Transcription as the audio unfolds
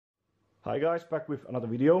Hi guys, back with another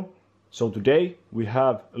video. So today we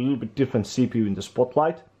have a little bit different CPU in the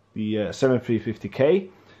spotlight, the 7350K.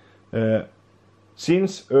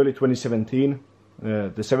 Since early 2017,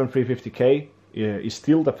 the 7350K is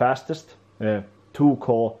still the fastest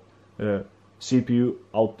 2-core CPU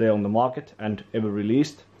out there on the market and ever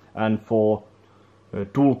released. And for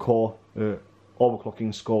dual-core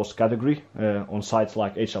overclocking scores category on sites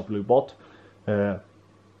like HWBOT,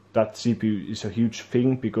 that CPU is a huge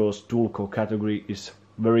thing because dual-core category is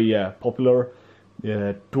very popular.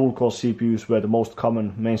 Dual-core CPUs were the most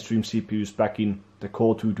common mainstream CPUs back in the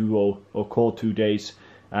Core 2 Duo or Core 2 days,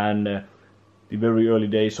 and the very early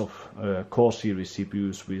days of Core series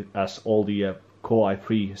CPUs, as all the Core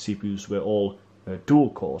i3 CPUs were all dual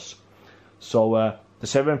cores. So the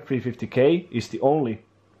 7350K is the only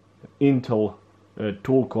Intel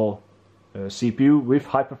dual-core CPU with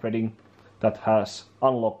hyperthreading that has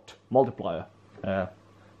unlocked multiplier,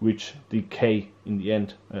 which the K in the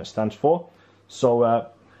end stands for. So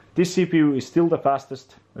this CPU is still the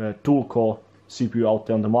fastest dual-core CPU out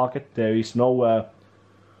there on the market. There is no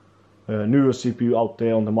newer CPU out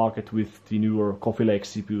there on the market with the newer Coffee Lake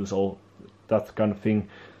CPUs or that kind of thing.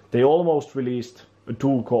 They almost released a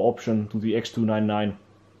dual-core option to the X299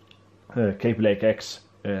 Kaby Lake X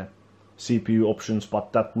CPU options,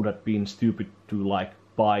 but that would have been stupid to like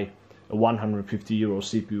buy a €150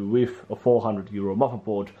 CPU with a €400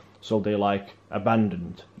 motherboard, so they like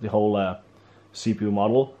abandoned the whole CPU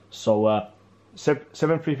model. So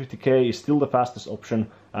 7350K is still the fastest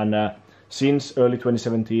option, and since early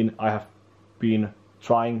 2017 I have been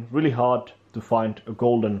trying really hard to find a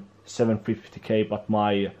golden 7350K, but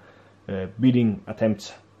my bidding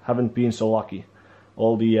attempts haven't been so lucky.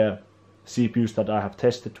 All the CPUs that I have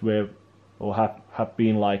tested were or have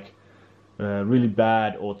been like really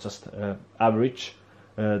bad or just average.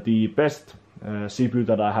 The best CPU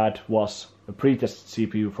that I had was a pre-test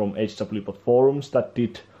CPU from HWBOT forums that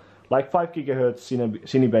did like 5 GHz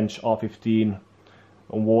Cinebench R15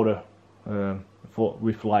 on water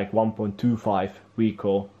with like 1.25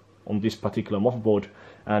 Vcore on this particular motherboard,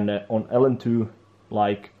 and on LN2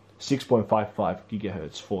 like 6.55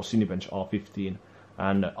 GHz for Cinebench R15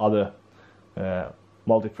 and other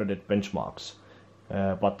multi-threaded benchmarks.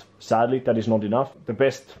 But sadly that is not enough. The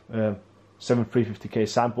best 7350K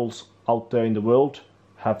samples out there in the world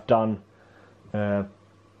have done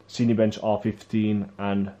Cinebench R15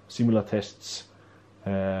 and similar tests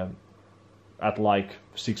at like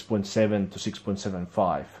 6.7 to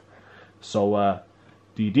 6.75. So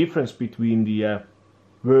the difference between the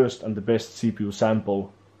worst and the best CPU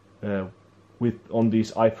sample on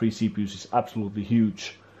these i3 CPUs is absolutely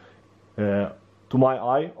huge. To my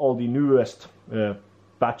eye, all the newest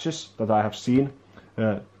batches that I have seen,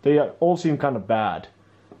 they all seem kind of bad,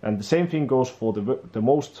 and the same thing goes for the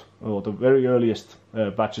most or the very earliest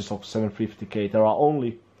batches of 750K. There are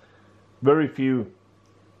only very few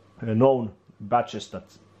known batches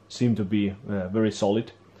that seem to be very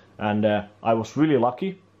solid, and I was really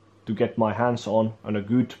lucky to get my hands on a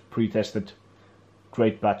good pre-tested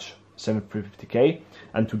great batch 750K,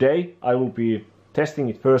 and today I will be testing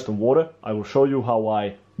it first on water. I will show you how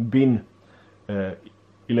I bin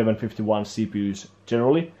 1151 CPUs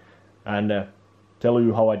generally, and tell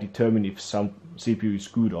you how I determine if some CPU is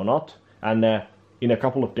good or not. And in a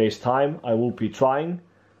couple of days time I will be trying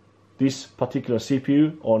this particular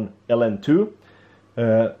CPU on LN2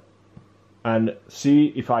 and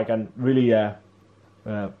see if I can really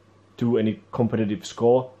do any competitive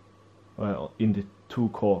score in the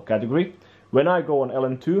 2-core category. When I go on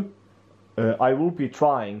LN2, I will be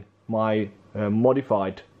trying my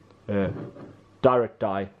modified direct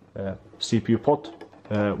die CPU pot,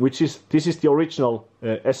 this is the original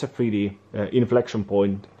SF3D inflection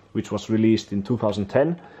point, which was released in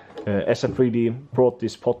 2010. SF3D brought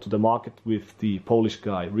this pot to the market with the Polish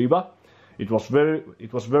guy Ryba. It was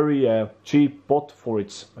very cheap pot for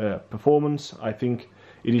its performance. I think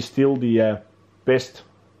it is still the best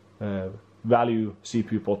value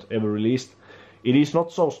CPU pot ever released. It is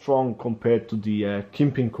not so strong compared to the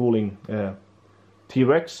Kimping Cooling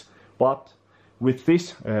T-Rex, but with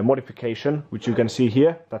this modification, which you can see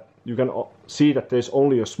here, that you can see that there's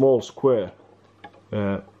only a small square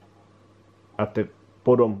at the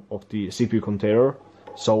bottom of the CPU container.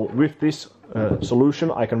 So with this solution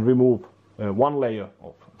I can remove one layer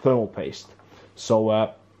of thermal paste.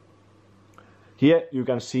 So here you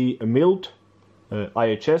can see a milled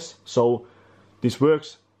IHS. So this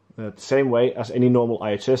works the same way as any normal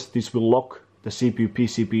IHS. This will lock the CPU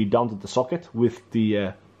PCB down to the socket with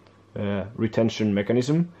the retention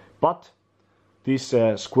mechanism, but this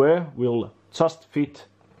square will just fit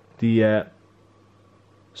the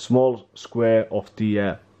small square of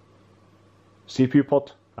the CPU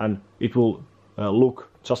pot, and it will look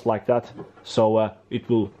just like that. So it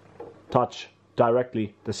will touch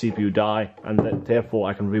directly the CPU die, and therefore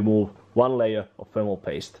I can remove one layer of thermal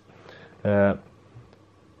paste. I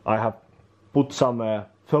have put some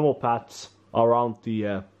thermal pads around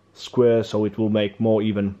the square, so it will make more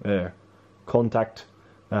even contact,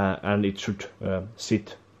 and it should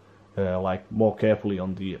sit like more carefully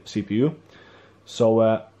on the CPU. So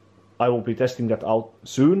I will be testing that out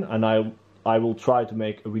soon, and I will try to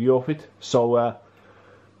make a video of it. So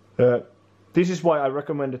this is why I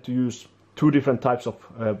recommended to use two different types of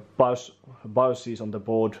BIOSes on the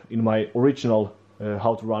board in my original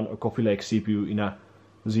how to run a Coffee Lake CPU in a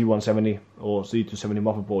Z170 or Z270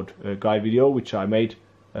 motherboard guide video, which I made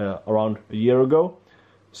around a year ago.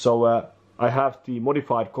 So I have the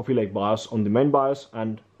modified Coffee Lake BIOS on the main BIOS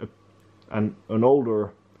and an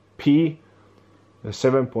older P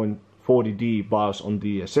 7.40D BIOS on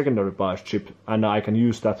the secondary BIOS chip, and I can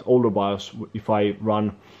use that older BIOS if I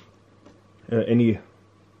run any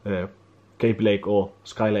Cape Lake or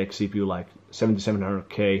Skylake CPU like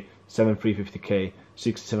 7700K, 7350K,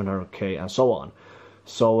 6700K, and so on.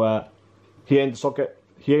 So here in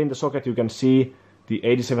the socket you can see the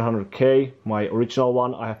 8700K, my original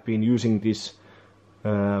one. I have been using this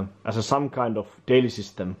as some kind of daily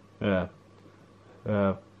system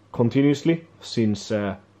continuously since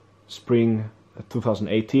spring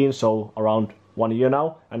 2018, so around 1 year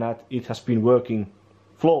now, and it has been working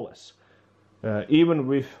flawless. Even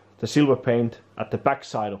with the silver paint at the back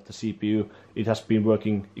side of the CPU, it has been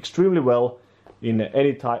working extremely well in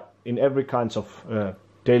every kinds of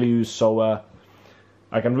daily use. So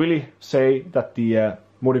I can really say that the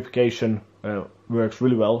modification works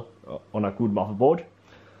really well on a good motherboard.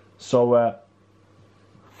 So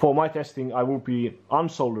for my testing, I will be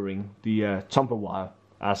unsoldering the jumper wire,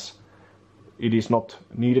 as it is not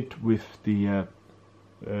needed with the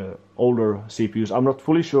older CPUs. I'm not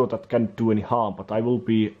fully sure that can do any harm, but I will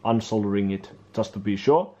be unsoldering it just to be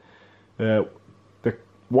sure. The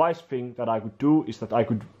wise thing that I could do is that I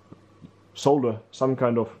could solder some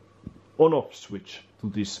kind of on-off switch to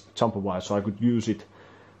this jumper wire, so I could use it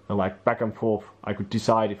like back and forth. I could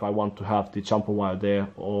decide if I want to have the jumper wire there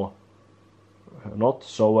or not.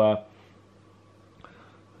 So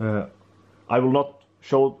I will not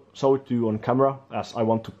show it to you on camera, as I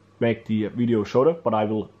want to make the video shorter, but I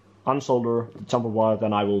will unsolder the jumper wire,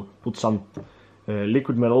 then I will put some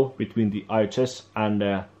liquid metal between the IHS and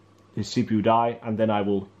the CPU die, and then I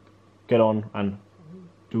will get on and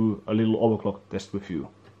do a little overclock test with you.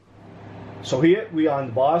 So here we are in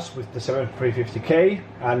the BIOS with the 7350K,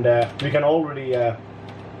 and we can already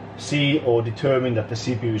see or determine that the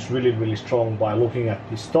CPU is really strong by looking at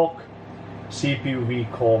the stock CPU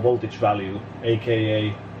Vcore voltage value,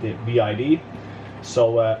 aka the VID.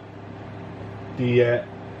 So it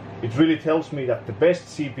really tells me that the best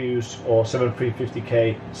CPUs or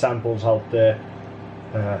 7350K samples out there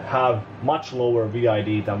have much lower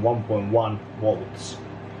VID than 1.1 volts.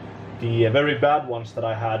 The very bad ones that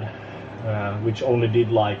I had, which only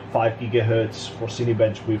did like 5 GHz for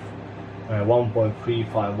Cinebench with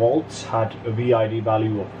 1.35 volts, had a VID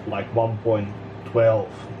value of like 1.12,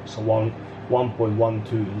 so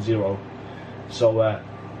 1.120. So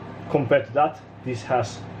compared to that, this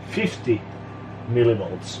has 50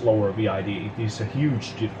 millivolts lower VID. It is a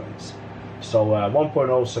huge difference. So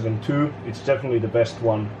 1.072, it's definitely the best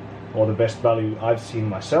one, or the best value I've seen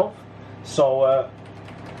myself. So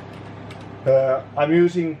I'm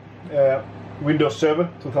using Windows Server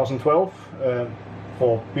 2012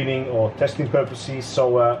 for pinning or testing purposes.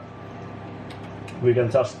 So we can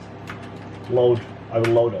just load. I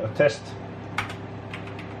will load a test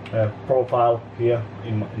profile here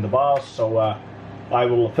in the BIOS. So I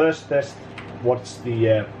will first test what's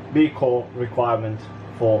the Vcore requirement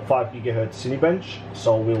for 5 GHz Cinebench.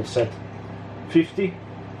 So we'll set 50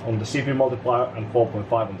 on the CPU multiplier and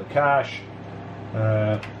 4.5 on the cache.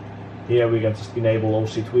 Here we can just enable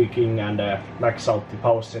OC tweaking and max out the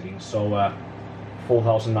power settings. So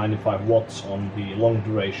 4095 watts on the long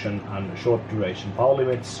duration and short duration power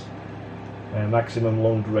limits. Maximum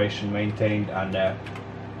long duration maintained, and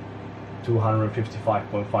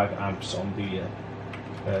 255.5 amps on the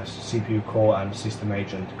CPU core and system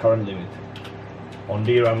agent current limit. On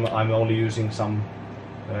DRAM I'm only using some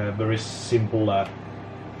very simple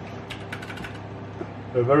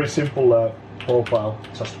profile,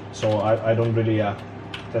 just so I don't really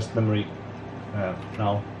test memory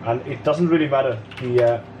now, and it doesn't really matter.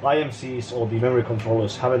 The IMCs or the memory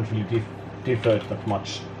controllers haven't really differed that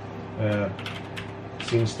much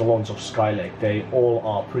since the launch of Skylake. They all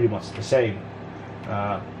are pretty much the same,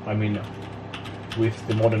 I mean, with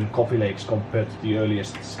the modern Coffee Lakes compared to the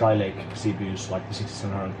earliest Skylake CPUs like the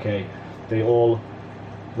 6700K, they all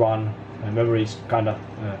run memories kind of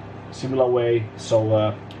similar way,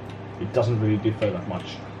 so it doesn't really differ that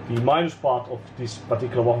much. The minus part of this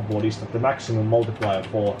particular motherboard is that the maximum multiplier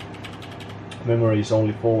for memory is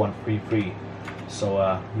only 4133,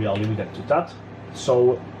 so we are limited to that.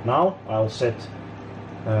 So now I'll set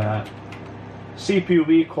CPU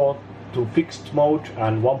Vcore to fixed mode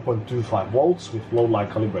and 1.25 volts with load line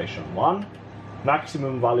calibration 1.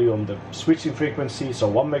 Maximum value on the switching frequency, so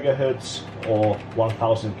 1 MHz or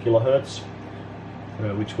 1000 kHz,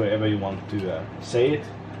 whichever you want to say it.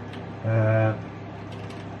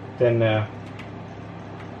 Then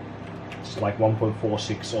it's like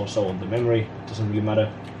 1.46 or so on the memory, doesn't really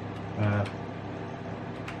matter.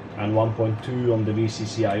 And 1.2 on the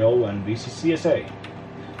VCCIO and VCCSA.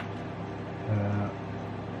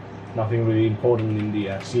 Nothing really important in the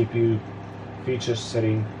CPU features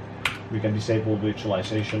setting. We can disable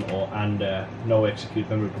virtualization and no execute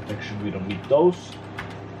memory protection, we don't need those.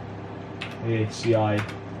 HCI,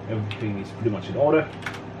 everything is pretty much in order.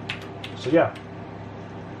 So yeah.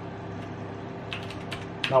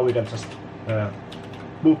 Now we can just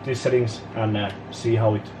boot these settings and see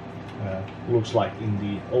how it looks like in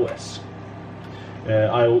the OS.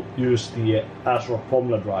 I'll use the Asrock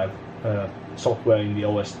Formula drive software in the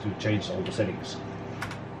OS to change all the settings.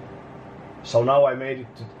 So now I made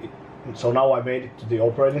it to the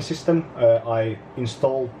operating system. I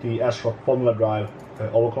installed the Asrock Formula drive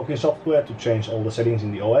overclocking software to change all the settings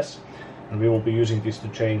in the OS, and we will be using this to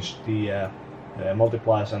change the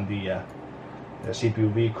multipliers and the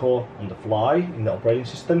CPU Vcore on the fly in the operating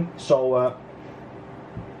system. So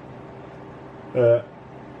I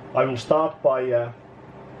will start by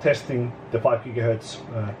testing the 5 GHz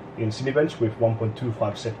in Cinebench with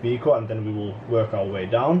 1.25 set Vcore, and then we will work our way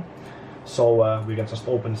down. So we can just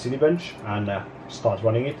open Cinebench and start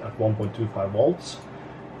running it at 1.25 volts.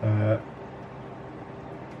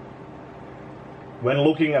 When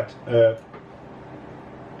looking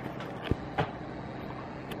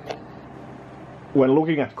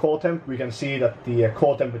at core temp, we can see that the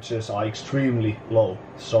core temperatures are extremely low.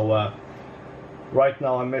 So right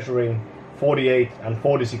now I'm measuring 48 and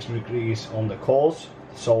 46 degrees on the cores,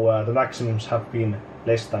 so the maximums have been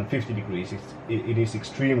less than 50 degrees. It is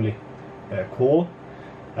extremely cool,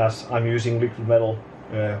 as I'm using liquid metal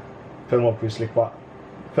thermal crystal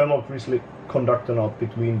conductor node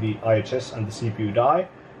between the IHS and the CPU die,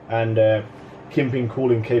 and kimping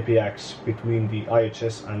cooling KPX between the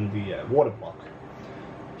IHS and the water block.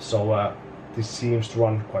 So this seems to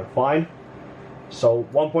run quite fine. So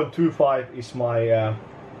 1.25 is my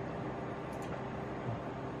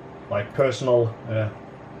personal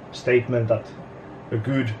statement that a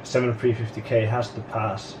good 7350K has to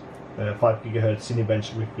pass 5 GHz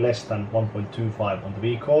Cinebench with less than 1.25 on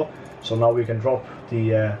the Vcore. So now we can drop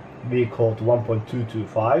the Vcore to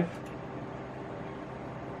 1.225,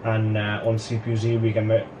 and on CPU-Z we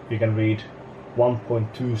can read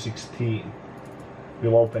 1.216.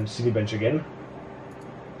 We'll open Cinebench again.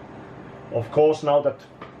 Of course, now that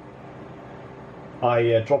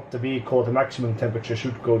I dropped the Vcore, the maximum temperature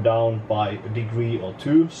should go down by a degree or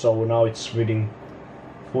two. So now it's reading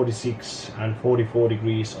 46 and 44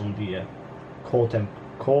 degrees on the core temp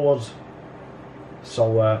cores.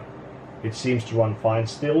 So it seems to run fine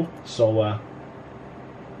still. So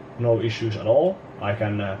no issues at all. I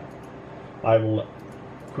will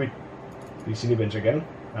quit the Cinebench again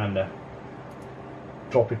and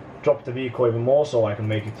drop the Vcore even more, so I can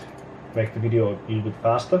make the video a little bit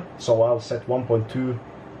faster. So I'll set 1.2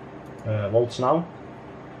 volts now,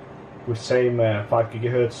 with same 5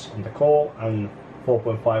 GHz on the core and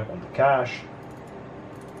 4.5 on the cache.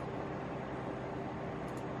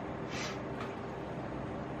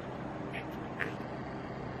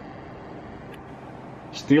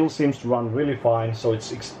 Still seems to run really fine, so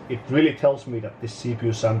it really tells me that this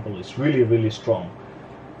CPU sample is really strong.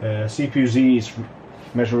 CPU-Z is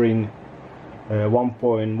measuring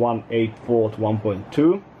 1.184 to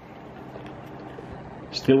 1.2.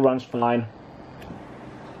 Still runs fine.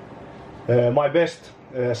 My best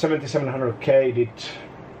 7700K did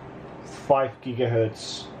 5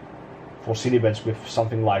 GHz for Cinebench with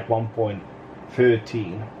something like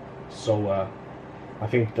 1.13. So I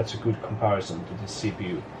think that's a good comparison to this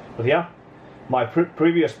CPU. But yeah, my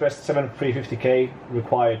previous best 7350K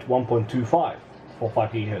required 1.25 for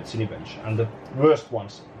 5 GHz Cinebench, and the worst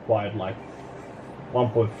ones required like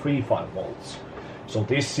 1.35 volts. So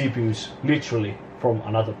this CPU is literally from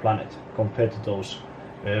another planet compared to those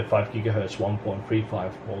 5 GHz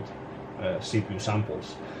 1.35 volt CPU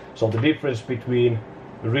samples. So the difference between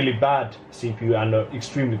a really bad CPU and an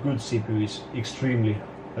extremely good CPU is extremely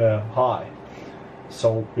high.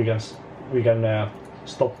 So we can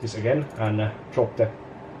stop this again and drop the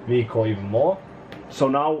Vcore even more. So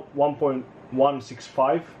now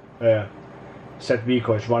 1.165 set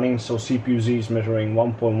Vcore is running, so CPU-Z is measuring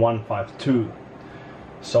 1.152.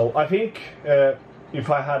 So I think if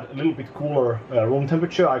I had a little bit cooler room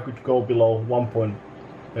temperature, I could go below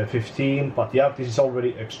 1.15, but yeah, this is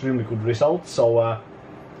already extremely good result. So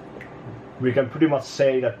we can pretty much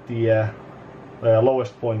say that the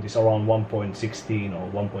lowest point is around 1.16 or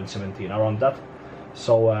 1.17, around that.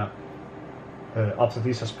 So after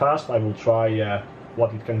this has passed, I will try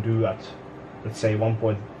what it can do at, let's say,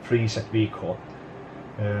 1.3 set Vcore.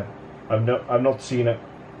 I've not seen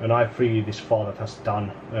an i3 this far that has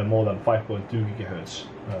done more than 5.2 GHz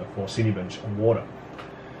for Cinebench on water.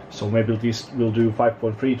 So maybe this will do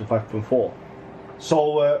 5.3 to 5.4.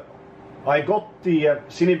 So I got the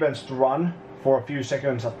Cinebench to run for a few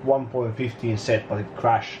seconds at 1.15 set, but it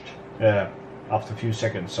crashed after a few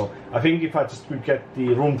seconds. So I think if I just would get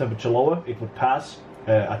the room temperature lower, it would pass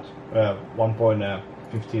at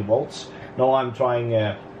 1.15 volts. Now I'm trying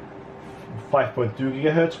 5.2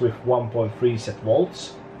 GHz with 1.3 set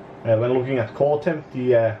volts. When looking at core temp,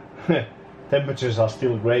 the temperatures are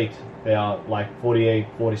still great. They are like 48,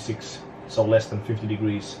 46, so less than 50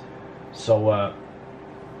 degrees. So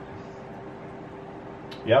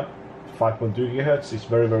yeah, 5.2 GHz is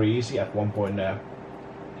very easy at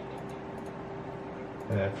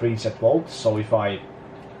 1.3 set volts. So if I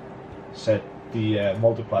set the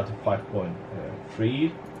multiplier to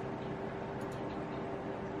 5.3,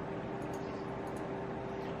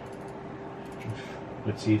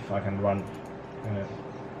 let's see if I can run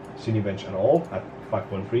Cinebench at all at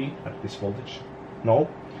 5.3 at this voltage. No.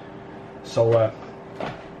 So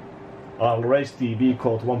I'll raise the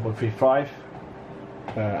Vcore to 1.35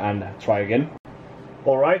 and try again.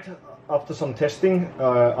 Alright, after some testing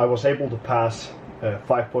I was able to pass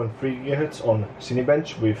 5.3 GHz on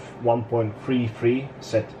Cinebench with 1.33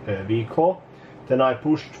 set Vcore. Then I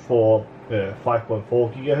pushed for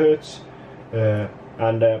 5.4 GHz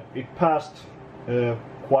and it passed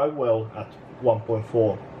quite well at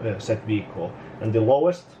 1.4 set Vcore, and the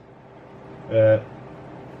lowest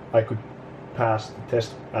I could pass the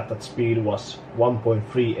test at that speed was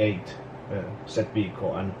 1.38 set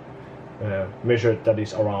Vcore, and measured that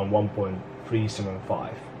is around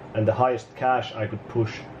 1.375, and the highest cache I could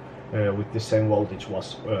push with the same voltage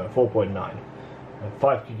was 4.9.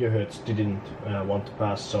 5 GHz didn't want to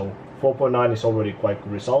pass, so 4.9 is already quite a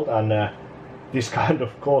good result, and this kind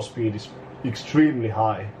of core speed is extremely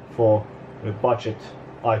high for a budget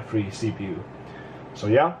i3 CPU. So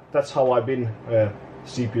yeah, that's how I've been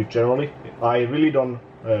CPU generally. I really don't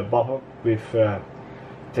bother with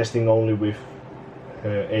testing only with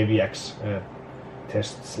AVX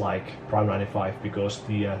tests like Prime 95, because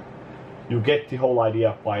the you get the whole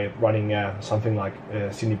idea by running something like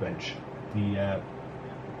Cinebench. The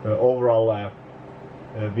overall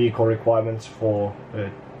Vcore requirements for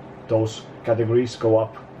those categories go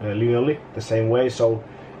up linearly the same way. So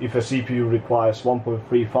if a CPU requires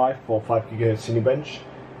 1.35 for 5 GHz Cinebench,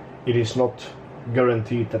 it is not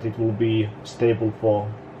guaranteed that it will be stable for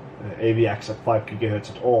AVX at 5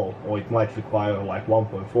 GHz at all, or it might require like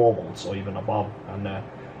 1.4 volts or even above, and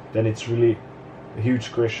then it's really a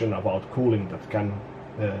huge question about cooling, that can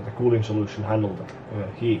the cooling solution handle the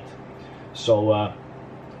heat. So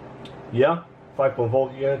yeah,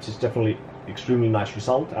 5.4 GHz is definitely extremely nice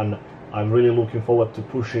result, and I'm really looking forward to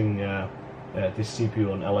pushing this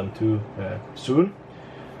CPU on LM2 soon.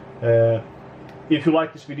 If you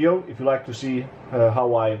like this video, if you like to see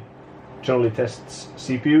how I generally test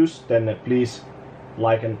CPUs, then please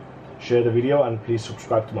like and share the video, and please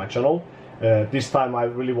subscribe to my channel. This time I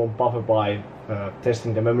really won't bother by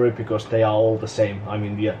testing the memory, because they are all the same. I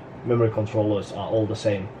mean, the memory controllers are all the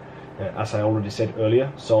same, as I already said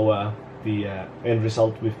earlier. So the end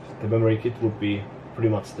result with the memory kit would be pretty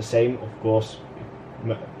much the same. Of course,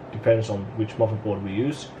 it depends on which motherboard we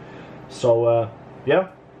use. So yeah,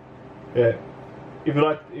 if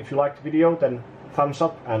you like the video, then thumbs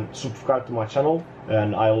up and subscribe to my channel,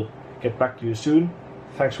 and I'll get back to you soon.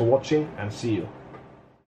 Thanks for watching, and see you.